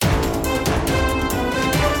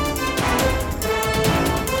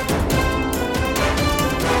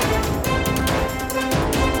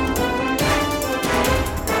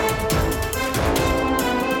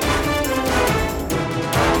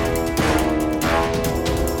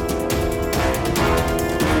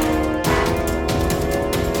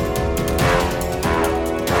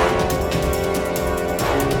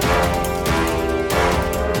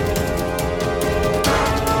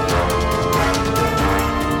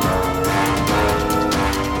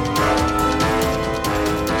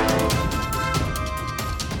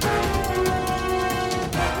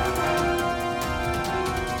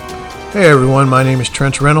Hey everyone, my name is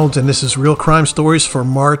Trent Reynolds and this is Real Crime Stories for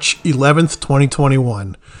March 11th,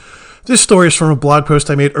 2021. This story is from a blog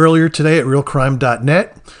post I made earlier today at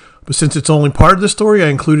realcrime.net, but since it's only part of the story, I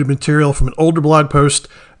included material from an older blog post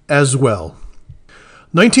as well.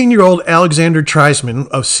 19-year-old Alexander Treisman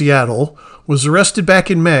of Seattle was arrested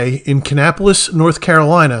back in May in Kannapolis, North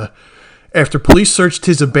Carolina, after police searched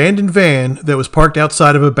his abandoned van that was parked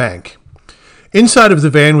outside of a bank. Inside of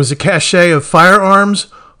the van was a cache of firearms,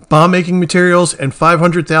 bomb-making materials, and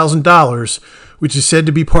 $500,000, which is said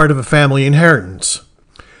to be part of a family inheritance.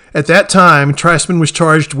 At that time, Treisman was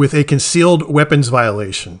charged with a concealed weapons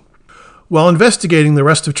violation. While investigating the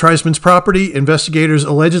rest of Treisman's property, investigators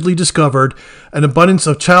allegedly discovered an abundance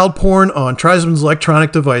of child porn on Treisman's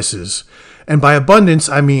electronic devices. And by abundance,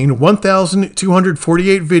 I mean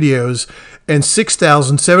 1,248 videos and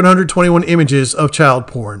 6,721 images of child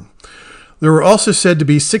porn. There were also said to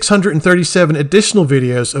be 637 additional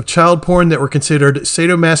videos of child porn that were considered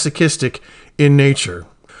sadomasochistic in nature.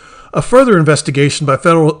 A further investigation by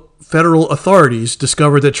federal authorities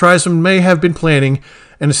discovered that Treisman may have been planning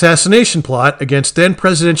an assassination plot against then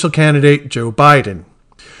presidential candidate Joe Biden.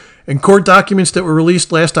 In court documents that were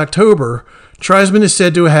released last October, Treisman is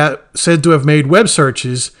said to have made web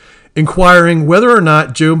searches inquiring whether or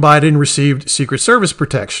not Joe Biden received Secret Service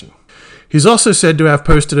protection. He's also said to have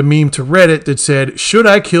posted a meme to Reddit that said, "Should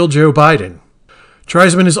I kill Joe Biden?"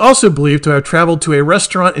 Treisman is also believed to have traveled to a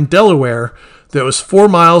restaurant in Delaware that was 4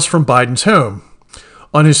 miles from Biden's home.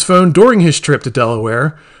 On his phone during his trip to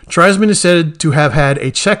Delaware, Treisman is said to have had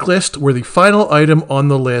a checklist where the final item on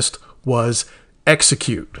the list was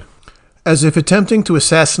execute. As if attempting to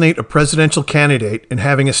assassinate a presidential candidate and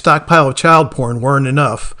having a stockpile of child porn weren't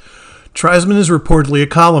enough, Treisman is reportedly a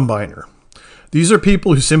Columbiner. These are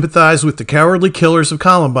people who sympathize with the cowardly killers of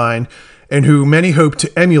Columbine and who many hope to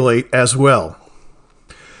emulate as well.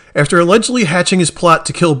 After allegedly hatching his plot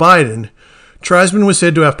to kill Biden, Treisman was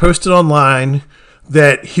said to have posted online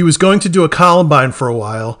that he was going to do a Columbine for a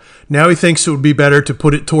while. Now he thinks it would be better to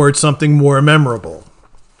put it towards something more memorable.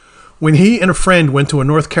 When he and a friend went to a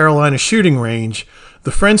North Carolina shooting range,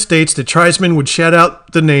 the friend states that Treisman would shout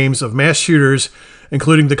out the names of mass shooters,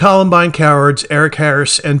 including the Columbine cowards Eric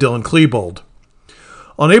Harris and Dylan Klebold.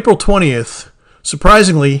 On April 20th,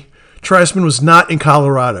 surprisingly, Treisman was not in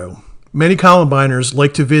Colorado. Many Columbiners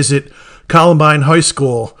like to visit Columbine High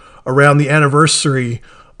School around the anniversary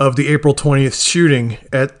of the April 20th shooting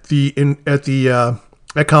at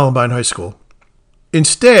Columbine High School.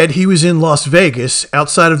 Instead, he was in Las Vegas,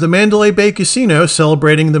 outside of the Mandalay Bay Casino,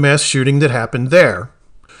 celebrating the mass shooting that happened there.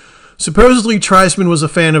 Supposedly, Treisman was a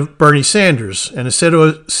fan of Bernie Sanders and is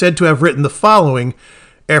said to have written the following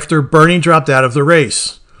after Bernie dropped out of the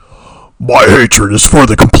race. "My hatred is for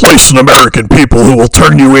the complacent American people who will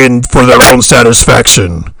turn you in for their own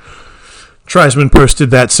satisfaction," Treisman posted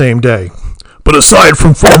that same day. "But aside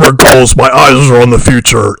from former goals, my eyes are on the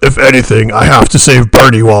future. If anything, I have to save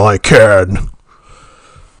Bernie while I can."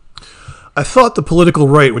 I thought the political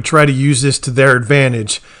right would try to use this to their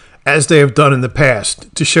advantage, as they have done in the past,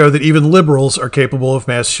 to show that even liberals are capable of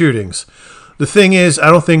mass shootings. The thing is,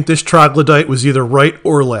 I don't think this troglodyte was either right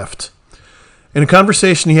or left. In a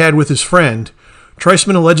conversation he had with his friend,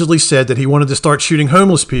 Treisman allegedly said that he wanted to start shooting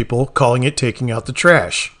homeless people, calling it taking out the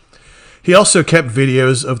trash. He also kept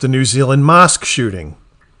videos of the New Zealand mosque shooting.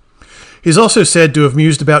 He's also said to have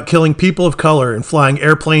mused about killing people of color and flying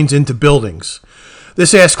airplanes into buildings.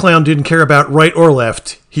 This ass clown didn't care about right or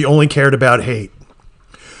left, he only cared about hate.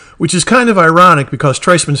 Which is kind of ironic because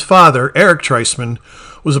Treisman's father, Eric Treisman,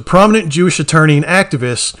 was a prominent Jewish attorney and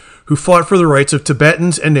activist who fought for the rights of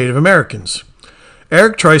Tibetans and Native Americans.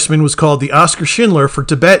 Eric Treisman was called the Oscar Schindler for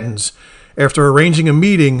Tibetans after arranging a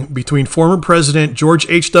meeting between former President George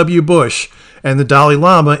H.W. Bush and the Dalai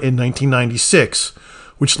Lama in 1996,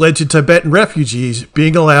 which led to Tibetan refugees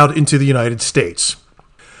being allowed into the United States.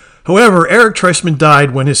 However, Eric Treisman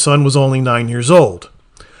died when his son was only 9 years old.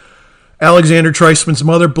 Alexander Treisman's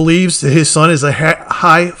mother believes that his son is a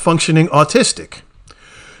high-functioning autistic.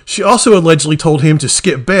 She also allegedly told him to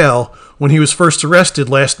skip bail when he was first arrested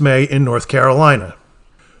last May in North Carolina.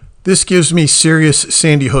 This gives me serious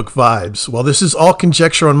Sandy Hook vibes. While this is all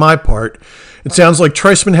conjecture on my part, it sounds like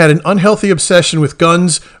Treisman had an unhealthy obsession with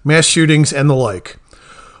guns, mass shootings, and the like.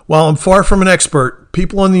 While I'm far from an expert,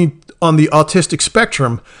 people on the autistic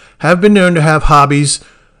spectrum have been known to have hobbies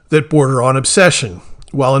that border on obsession.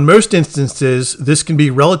 While in most instances, this can be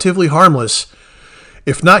relatively harmless,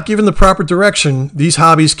 if not given the proper direction, these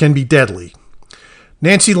hobbies can be deadly.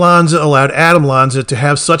 Nancy Lanza allowed Adam Lanza to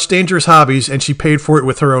have such dangerous hobbies, and she paid for it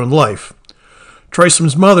with her own life.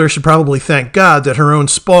 Treisman's mother should probably thank God that her own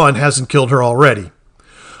spawn hasn't killed her already.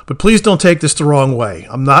 But please don't take this the wrong way.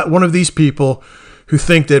 I'm not one of these people who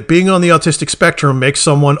think that being on the autistic spectrum makes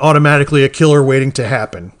someone automatically a killer waiting to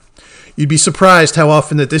happen. You'd be surprised how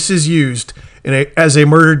often that this is used as a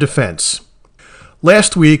murder defense.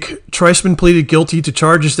 Last week, Treisman pleaded guilty to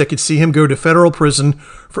charges that could see him go to federal prison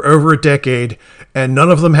for over a decade, and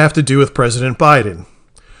none of them have to do with President Biden.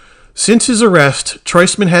 Since his arrest,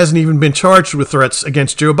 Treisman hasn't even been charged with threats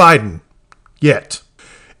against Joe Biden. Yet.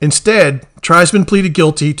 Instead, Treisman pleaded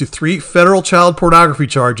guilty to 3 federal child pornography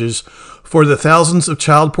charges for the thousands of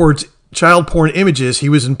child porn images he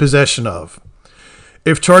was in possession of.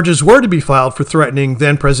 If charges were to be filed for threatening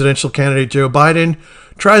then presidential candidate Joe Biden,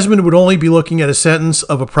 Treisman would only be looking at a sentence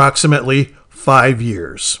of approximately 5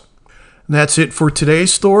 years. And that's it for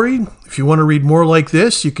today's story. If you want to read more like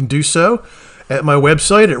this, you can do so at my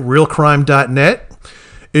website at realcrime.net.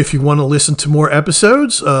 If you want to listen to more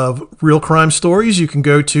episodes of Real Crime Stories, you can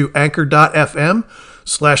go to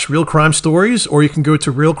anchor.fm/realcrimestories, or you can go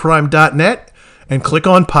to realcrime.net and click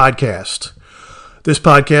on podcast. This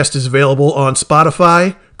podcast is available on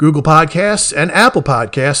Spotify, Google Podcasts, and Apple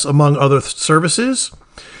Podcasts, among other services.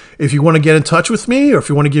 If you want to get in touch with me, or if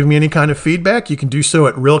you want to give me any kind of feedback, you can do so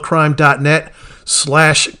at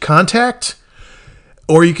realcrime.net/contact.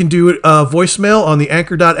 Or you can do a voicemail on the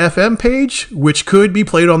anchor.fm page, which could be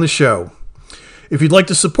played on the show. If you'd like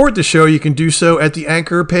to support the show, you can do so at the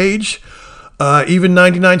Anchor page. Even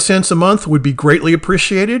 99 cents a month would be greatly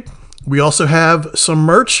appreciated. We also have some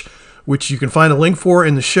merch, which you can find a link for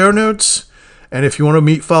in the show notes. And if you want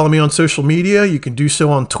to follow me on social media, you can do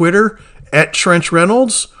so on Twitter at Trench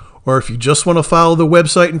Reynolds. Or if you just want to follow the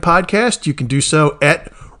website and podcast, you can do so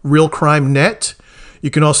at Real Crime Net. You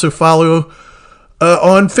can also follow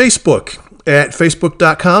on Facebook at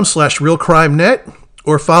facebook.com/realcrimenet,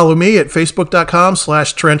 or follow me at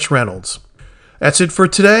facebook.com/Trench Reynolds. That's it for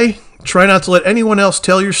today. Try not to let anyone else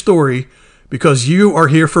tell your story, because you are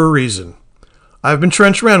here for a reason. I've been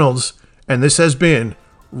Trench Reynolds, and this has been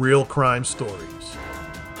Real Crime Stories.